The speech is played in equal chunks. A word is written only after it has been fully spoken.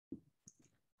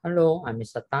Hello, I'm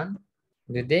Mr. Tan.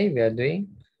 Today we are doing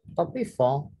topic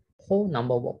 4, whole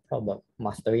number word problem,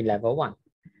 mastery level 1.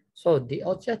 So the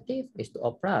objective is to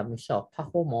apply a mixture of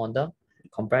part-whole model,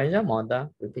 comparison model,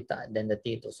 repeated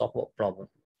identity to solve word problem.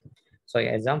 So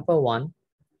in example 1,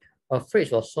 a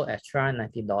fridge was sold at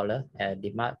 $390 at a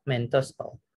departmental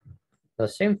store. The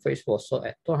same fridge was sold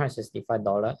at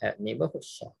 $265 at a neighborhood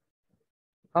store.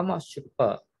 How much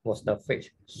cheaper was the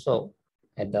fridge sold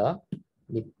at the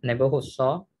neighborhood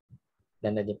store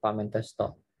than the departmental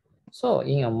store? So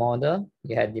in your model,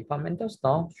 you have departmental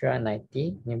store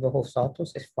 390, neighborhood store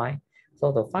 265.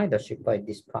 So to find the cheaper in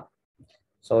this part,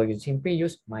 so you simply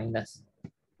use minus.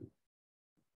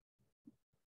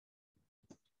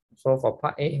 So for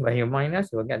part A, when you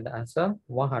minus, you will get the answer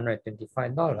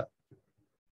 $125.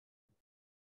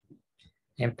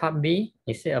 And part B,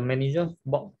 it said a manager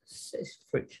bought 6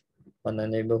 fridge from the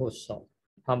neighborhood store.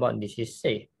 How about this is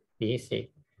safe? This is safe.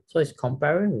 So it's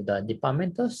comparing with the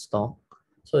departmental store.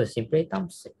 So it's simply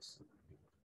times 6.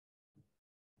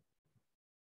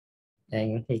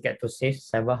 And he get to save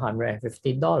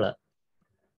 $750.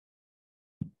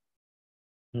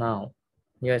 Now,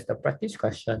 here's the practice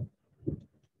question.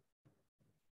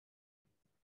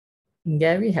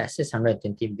 Gary has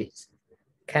 620 bits.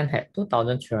 Ken had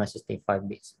 2,365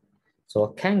 bits. So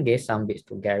Ken gave some bits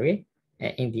to Gary,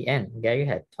 and in the end, Gary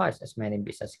had twice as many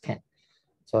bits as Ken.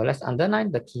 So let's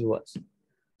underline the keywords.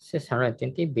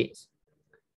 620 bits,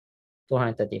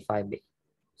 235 bits.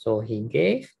 So he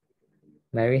gave,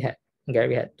 Gary had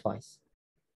twice.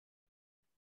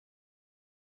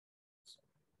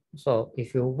 So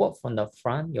if you work from the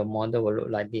front, your model will look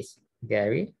like this.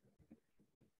 Gary,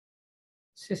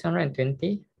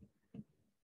 620,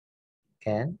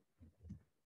 Ken,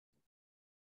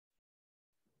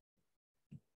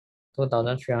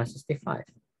 2,365.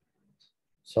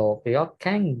 So we all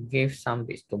can give some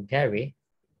bits to Gary.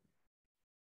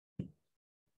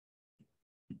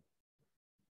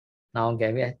 Now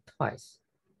Gary had twice.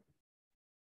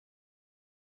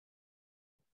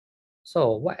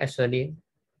 So what actually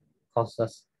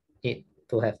causes it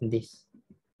to have this?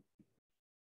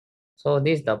 So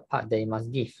this is the part that you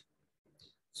must give.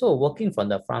 So working from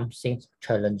the front seems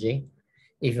challenging.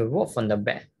 If you work from the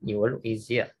back, it will look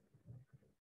easier.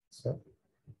 So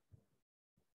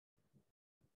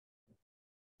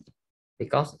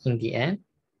because in the end,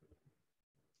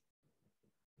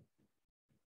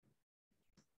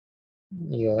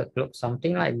 you look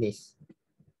something like this.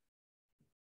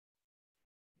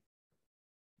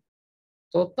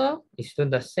 Total is still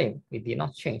the same. It did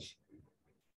not change.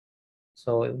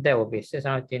 So that will be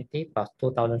 620 plus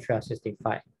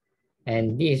 2,365.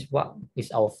 And this is what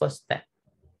is our first step.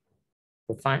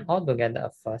 To find all together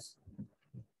first.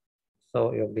 So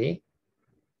it will be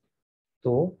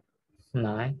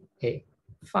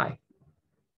 2,985.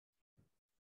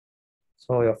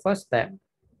 So your first step,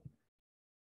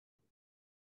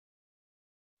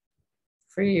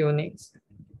 3 units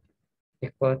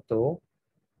equal to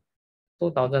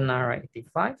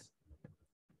 2,985.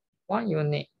 1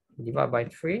 unit divided by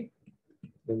 3,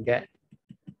 you get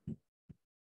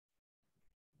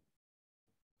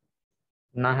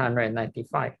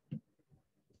 995.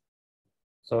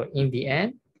 So in the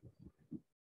end,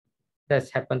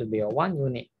 that's happen to be a 1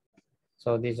 unit.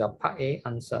 So this is a part A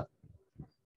answer.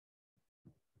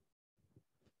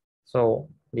 So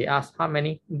they ask how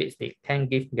many bits they can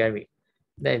give Gary.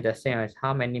 That is the same as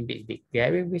how many bits did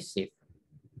Gary receive.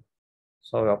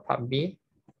 So your part B,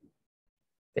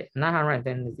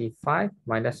 975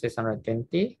 minus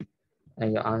 620,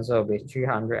 and your answer will be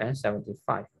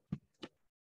 375.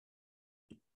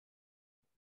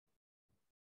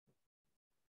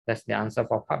 That's the answer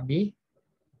for part B.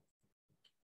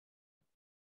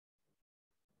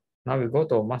 Now we go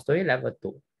to mastery level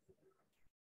 2.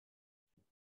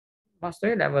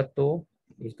 Mastery level 2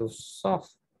 is to solve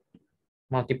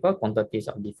multiple quantities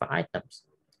of different items.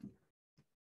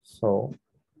 So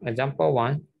example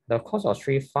 1, the cost of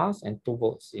 3 files and 2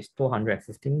 books is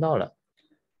 $215.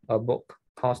 A book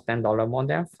costs $10 more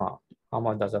than a file. How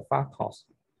much does a file cost?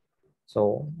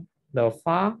 So the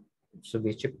file should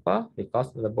be cheaper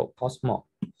because the book costs more.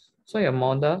 So your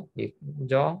model, if you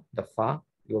draw the file,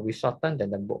 it will be shortened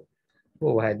than the book.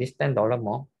 We will have this $10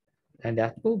 more, and there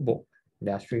are 2 books,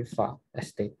 there are 3 files as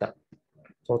stated.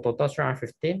 So total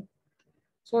 315.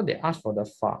 So they ask for the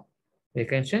file. You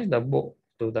can change the book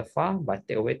to the file by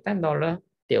take away $10,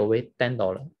 take away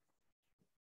 $10.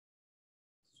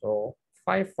 So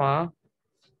 5 file,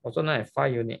 also known as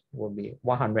 5 unit, will be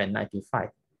 195.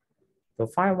 So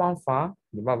find 1 file,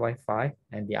 divide by 5,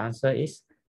 and the answer is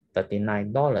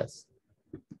 $39.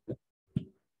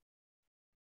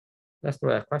 Let's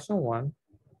look at question 1.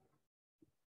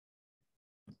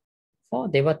 4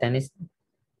 table tennis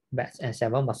bats and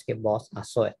 7 basketballs are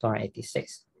sold at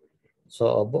 286.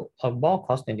 So a ball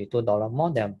costs $22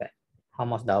 more than a bat. How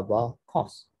much does a ball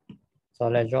cost? So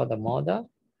let's draw the model.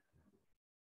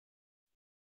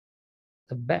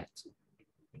 The bat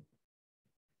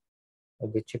will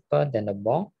be cheaper than the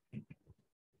ball.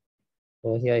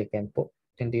 So here you can put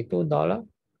 $22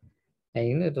 and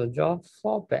you need to draw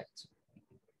 4 bats.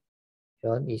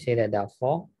 So you say that there are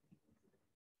 4.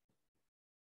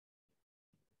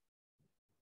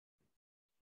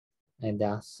 And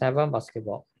there are 7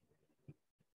 basketballs.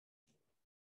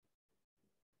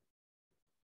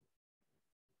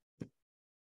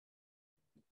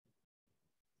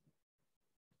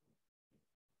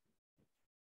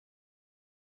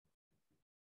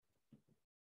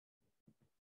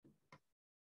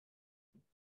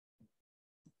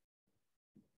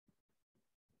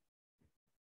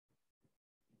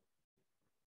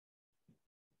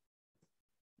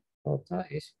 Total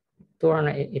is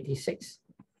 286.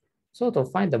 So to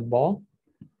find the ball,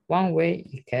 one way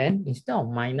you can, instead of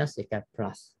minus, you can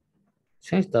plus.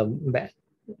 Change the bat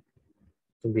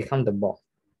to become the ball.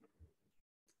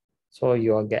 So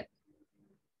you will get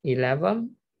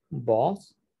 11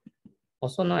 balls,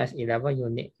 also known as 11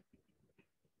 units.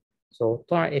 So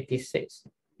 286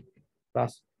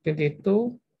 plus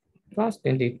 22 plus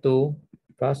 22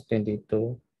 plus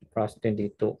 22 plus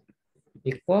 22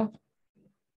 equal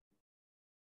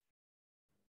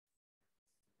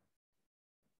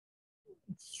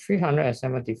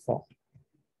 374.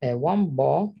 And one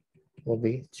ball will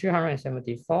be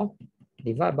 374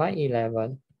 divided by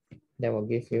 11. That will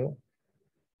give you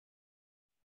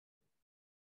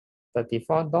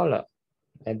 $34.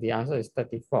 And the answer is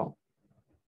 34.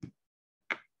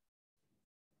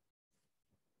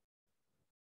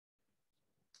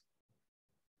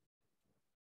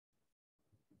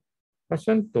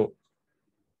 Question 2.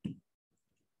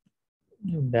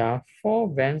 There are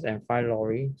 4 vans and 5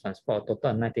 lorries transport a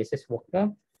total of 96 workers.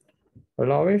 A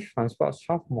lorry transports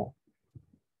 12 more.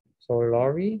 So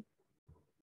lorry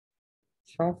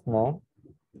 12 more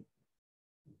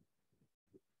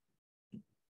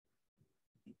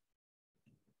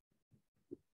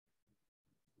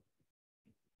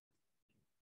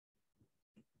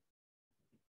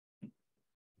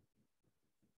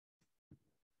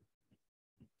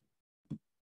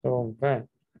so van.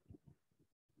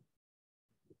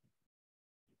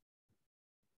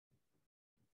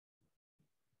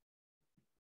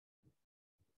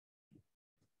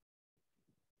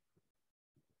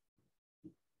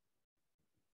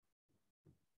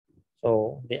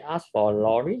 So they ask for a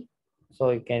lorry.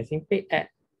 So you can simply add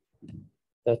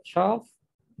the 12,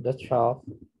 the 12,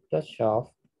 the 12,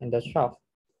 and the 12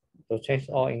 to change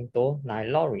all into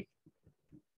 9 lorry.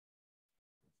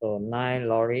 So 9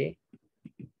 lorry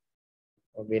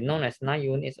will be known as 9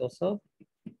 units also.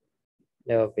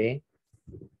 There will be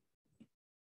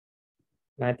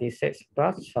 96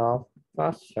 plus 12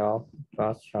 plus 12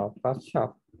 plus 12 plus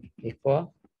 12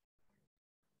 equal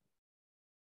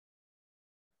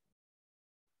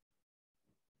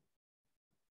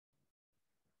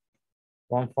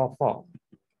 144.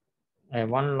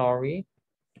 And 1 lorry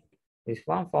is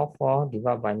 144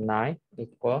 divided by 9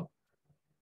 equal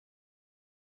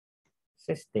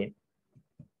 16.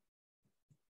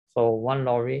 So 1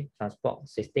 lorry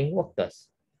transports 16 workers.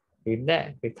 With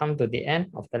that, we come to the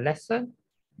end of the lesson.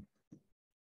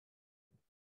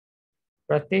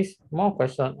 Practice more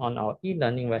questions on our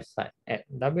e-learning website at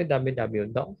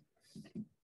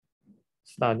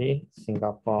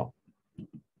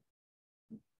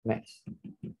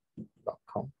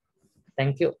www.studysingaporemaths.com.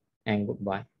 Thank you and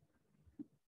goodbye.